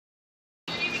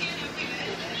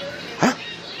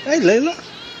Hey, Layla.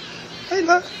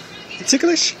 Layla. You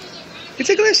ticklish? You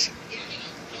ticklish?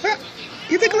 Ah,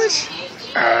 you ticklish?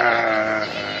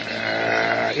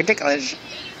 You ticklish?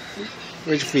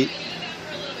 Where's your feet?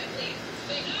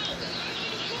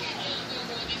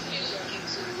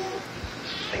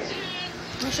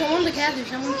 Show him the cat.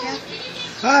 Show him the cat.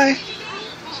 Hi.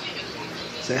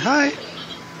 Say hi.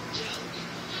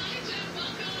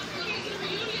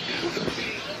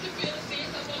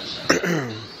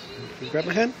 You grab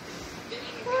my hand?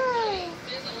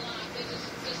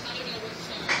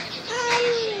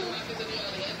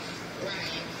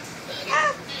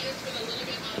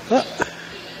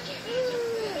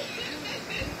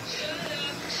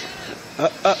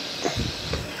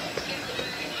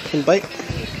 Can bite.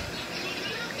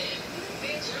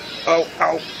 Oh,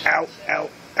 ow, ow, ow,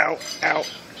 ow, ow,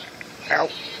 ow,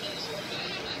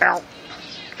 ow,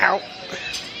 ow,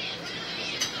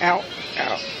 ow,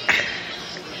 ow.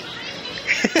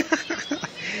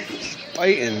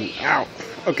 Biting, ow.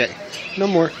 Okay, no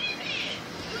more.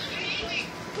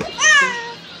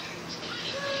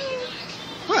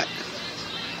 What?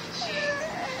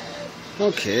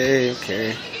 Okay,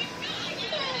 okay.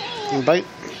 Can bite.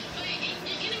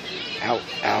 Ow,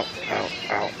 ow, ow,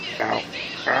 ow, ow,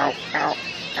 ow, ow,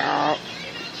 ow,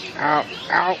 ow,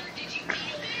 ow.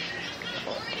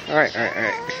 Alright, alright,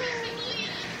 alright.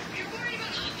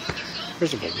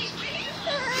 Where's the baby?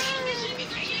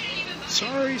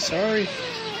 Sorry, sorry.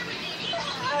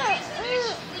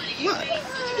 What?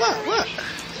 What?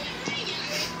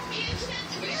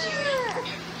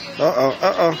 Uh-oh,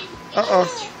 uh-oh, uh-oh,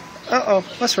 uh-oh.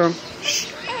 What's wrong? Shh.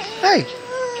 Hey,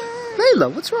 Layla,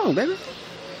 what's wrong, baby?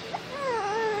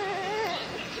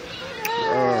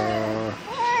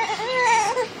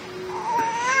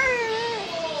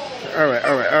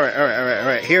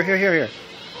 Alright. Here.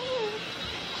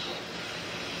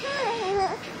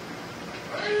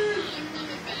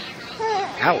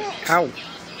 Ow.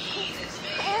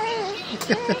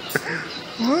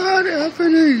 What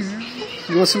happening?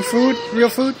 You want some food? Real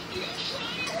food?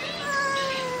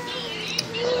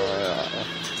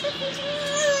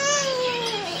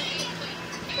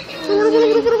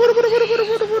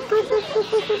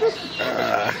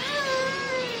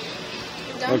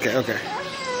 Okay.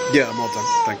 Yeah, I'm all done.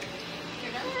 Thank you.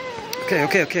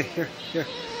 Okay. Here.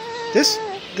 This?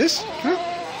 Huh?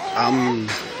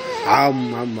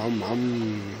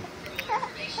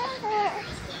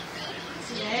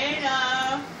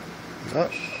 Layla. Oh.